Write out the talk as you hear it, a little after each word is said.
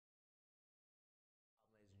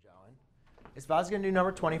is if I was going to do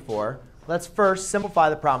number 24, let's first simplify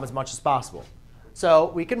the problem as much as possible.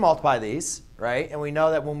 So we can multiply these, right? And we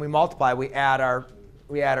know that when we multiply, we add our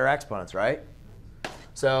exponents, right?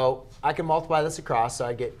 So I can multiply this across. So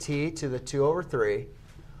I get t to the 2 over 3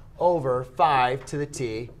 over 5 to the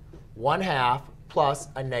t 1/2 plus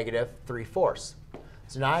a negative 3/4.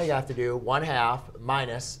 So now you have to do 1/2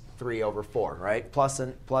 minus 3 over 4, right? Plus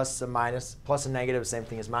and minus, plus and negative, same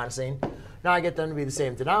thing as minusing. Now I get them to be the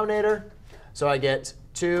same denominator. So I get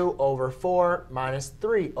 2 over 4 minus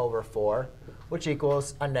 3 over 4, which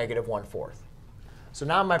equals a negative 1/4. So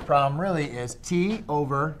now my problem really is t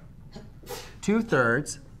over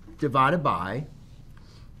 2/3 divided by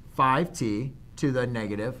 5t to the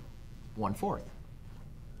negative 1/4.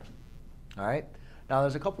 All right? Now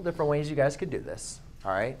there's a couple different ways you guys could do this.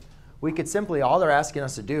 All right? We could simply, all they're asking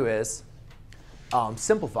us to do is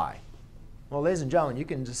simplify. Well, ladies and gentlemen, you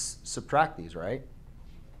can just subtract these, right?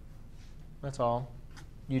 That's all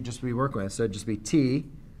you'd just be working with. So it'd just be t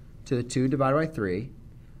to the 2 divided by 3.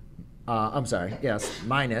 I'm sorry, yes,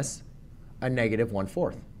 minus a negative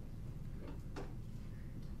 1/4.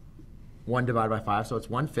 1 divided by 5, so it's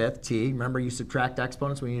 1/5 t. Remember, you subtract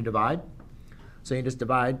exponents when you divide. So you just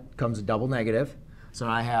divide, comes a double negative. So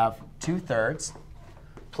now I have 2/3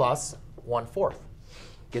 plus 1/4.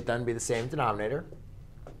 Get them to be the same denominator.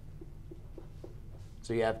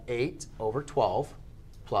 So you have 8 over 12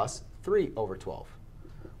 plus 3 over 12,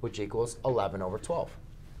 which equals 11 over 12.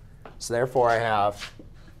 So therefore, I have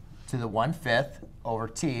to the 1/5 over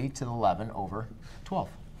t to the 11 over 12.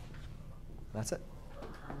 That's it.